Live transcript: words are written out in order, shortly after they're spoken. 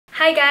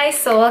Hi guys,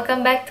 so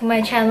welcome back to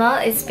my channel.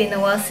 It's been a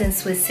while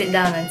since we sit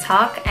down and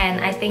talk, and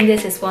I think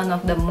this is one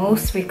of the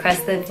most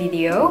requested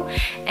video,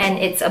 and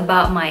it's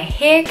about my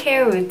hair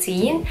care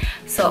routine.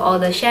 So all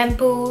the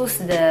shampoos,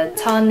 the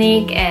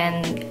tonic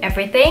and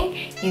everything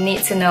you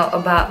need to know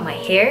about my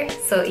hair.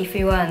 So if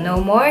you want to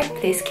know more,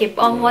 please keep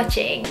on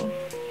watching.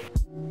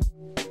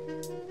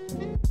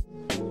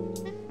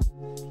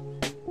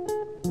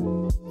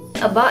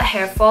 About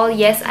hair fall,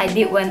 yes, I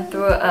did went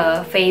through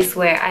a phase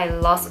where I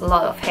lost a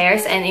lot of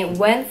hairs, and it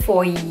went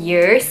for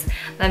years.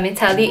 Let me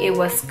tell you, it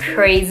was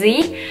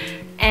crazy,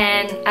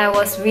 and I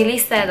was really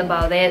sad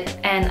about it.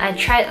 And I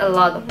tried a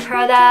lot of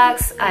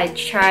products. I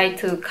tried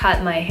to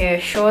cut my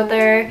hair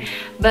shorter,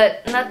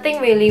 but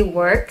nothing really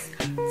works.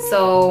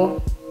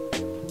 So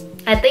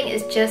I think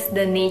it's just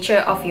the nature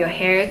of your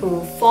hair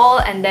to fall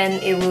and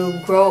then it will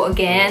grow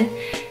again.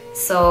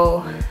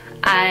 So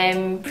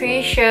I'm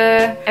pretty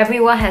sure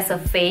everyone has a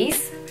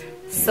phase,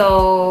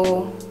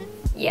 so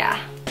yeah,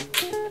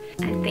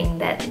 I think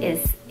that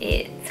is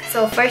it.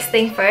 So first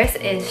thing first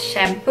is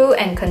shampoo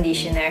and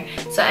conditioner.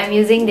 So I'm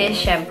using this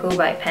shampoo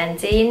by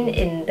Pantene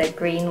in the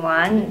green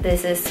one.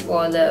 This is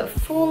for the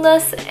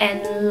fullness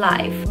and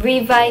life.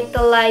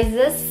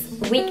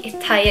 Revitalizes weak,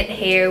 tired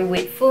hair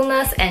with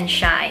fullness and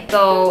shine.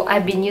 So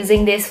I've been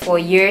using this for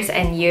years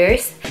and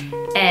years,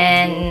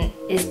 and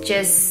it's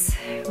just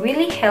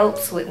really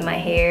helps with my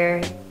hair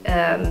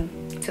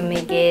to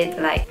make it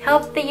like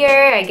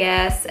healthier, I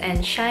guess,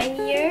 and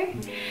shinier.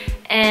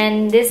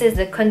 And this is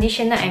the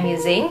conditioner I'm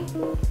using.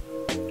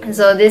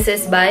 So this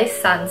is by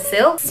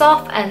Sunsilk,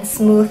 soft and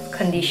smooth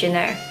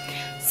conditioner.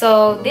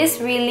 So this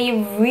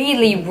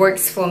really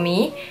works for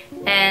me,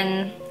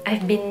 and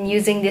I've been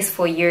using this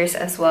for years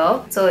as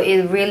well. So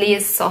it really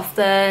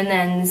soften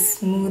and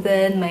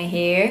smoothen my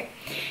hair.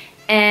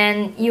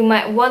 And you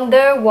might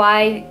wonder,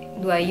 why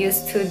do I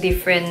use two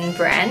different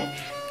brands?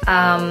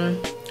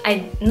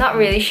 I'm not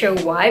really sure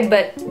why,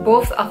 but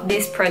both of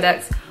these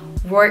products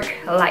work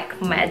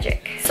like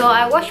magic. So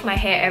I wash my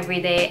hair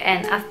every day,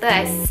 and after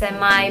I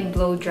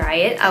semi-blow dry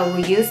it, I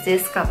will use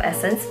this Scalp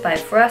essence by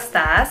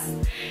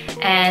Furatasse,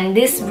 and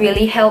this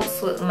really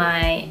helps with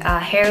my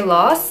hair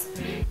loss.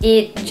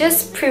 It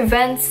just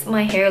prevents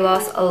my hair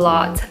loss a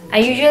lot. I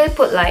usually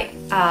put like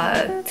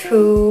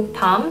 2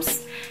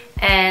 pumps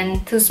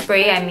and 2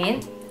 spray, I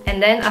mean.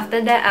 And then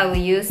after that, I will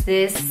use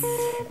this,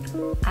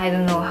 I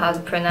don't know how to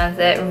pronounce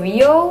that,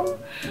 Rio?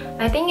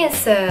 I think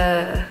it's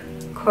a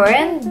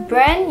Korean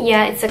brand.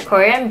 Yeah, it's a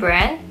Korean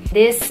brand.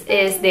 This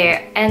is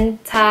their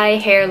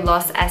anti-hair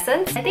loss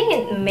essence. I think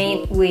it's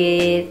made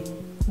with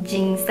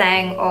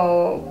ginseng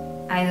or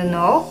I don't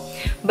know.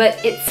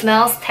 But it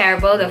smells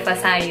terrible the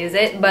first time I use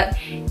it, but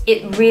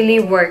it really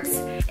works.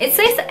 It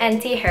says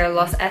anti-hair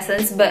loss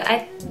essence, but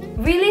I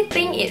really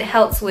think it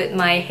helps with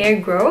my hair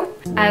growth.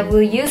 I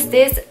will use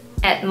this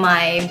at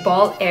my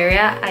bald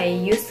area. I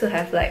used to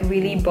have like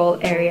really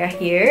bald area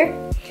here.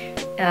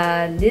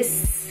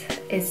 This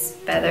is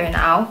better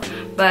now,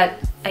 but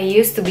I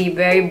used to be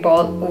very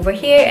bald over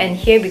here and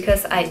here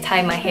because I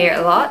tie my hair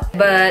a lot.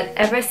 But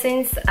ever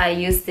since I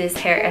use this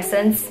hair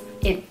essence,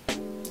 it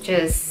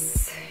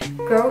just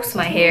grows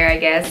my hair, I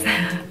guess.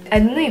 I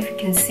don't know if you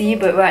can see,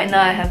 but right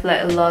now I have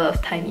like a lot of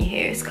tiny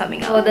hairs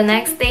coming out. So the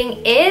next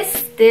thing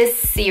is this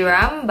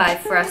serum by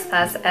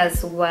Furatasse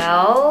as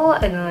well.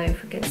 I don't know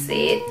if you can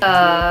see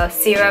it.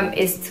 Serum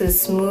is to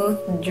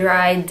smooth,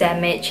 dry,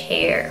 damaged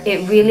hair.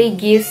 It really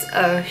gives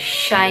a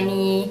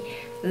shiny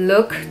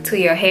look to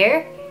your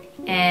hair,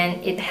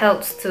 and it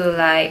helps to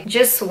like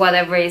just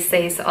whatever it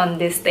says on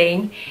this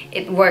thing,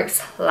 it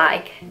works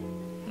like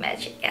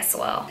magic as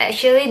well.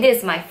 Actually, this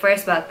is my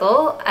first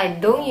bottle. I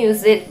don't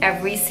use it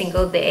every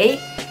single day,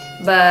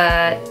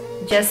 but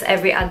just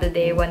every other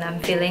day when I'm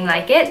feeling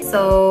like it.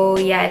 So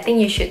yeah, I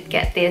think you should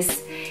get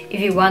this if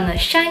you want a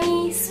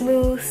shiny,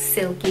 smooth,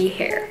 silky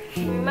hair.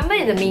 Remember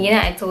in the beginning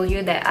I told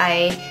you that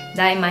I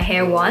dyed my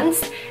hair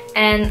once,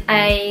 and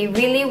I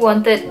really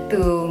wanted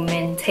to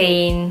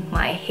maintain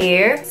my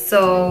hair.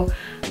 So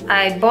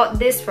I bought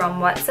this from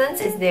Watsons.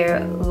 It's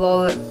their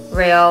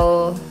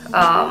L'Oreal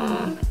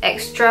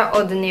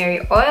Extraordinary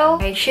Oil.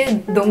 I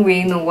actually don't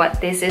really know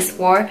what this is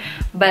for,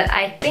 but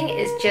I think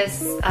it's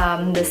just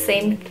the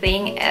same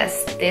thing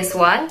as this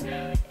one.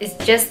 It's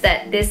just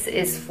that this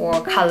is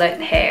for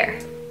colored hair.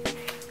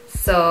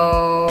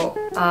 So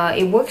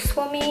it works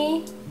for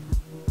me.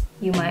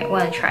 You might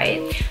want to try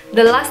it.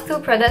 The last 2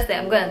 products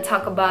that I'm going to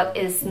talk about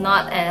is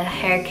not a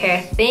hair care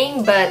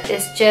thing, but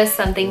it's just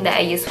something that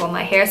I use for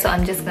my hair, so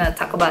I'm just going to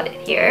talk about it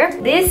here.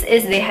 This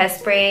is the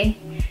hairspray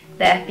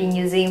that I've been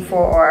using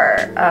for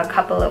a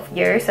couple of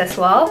years as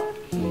well.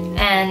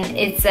 And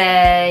it's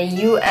a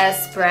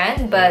US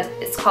brand, but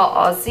it's called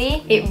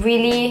Aussie. It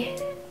really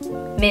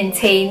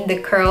maintain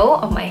the curl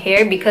of my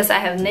hair because I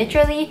have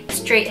naturally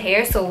straight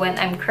hair, so when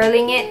I'm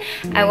curling it,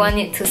 I want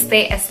it to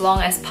stay as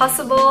long as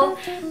possible.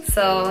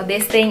 So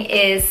this thing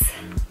is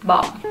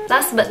bomb.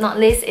 Last but not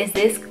least is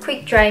this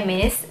quick dry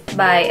mist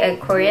by a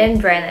Korean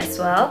brand as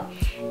well,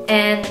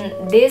 and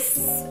this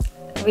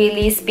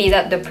really speed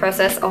up the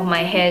process of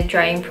my hair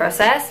drying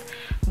process.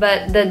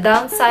 but the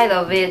downside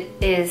of it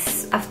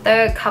is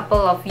after a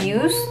couple of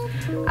use,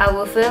 I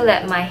will feel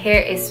that my hair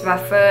is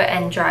rougher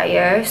and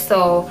drier,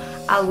 so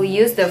I will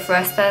use the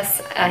Furatasse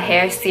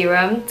hair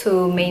serum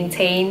to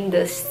maintain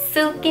the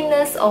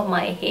silkiness of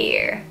my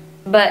hair.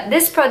 But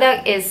this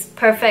product is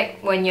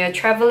perfect when you're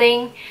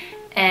traveling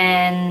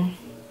and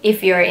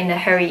if you're in a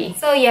hurry.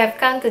 So you have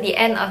come to the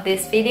end of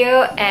this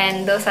video,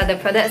 and those are the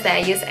products that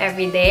I use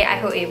every day. I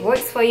hope it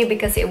works for you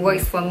because it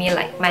works for me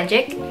like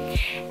magic.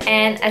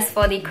 And as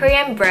for the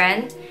Korean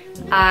brand,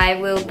 I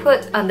will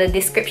put on the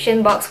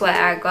description box where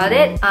I got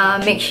it.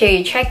 Make sure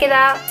you check it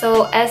out.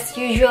 So as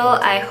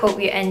usual, I hope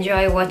you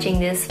enjoy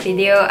watching this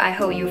video. I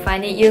hope you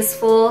find it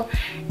useful,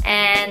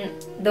 and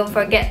don't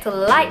forget to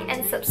like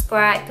and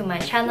subscribe to my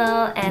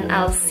channel, and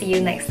I'll see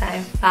you next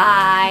time.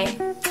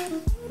 Bye!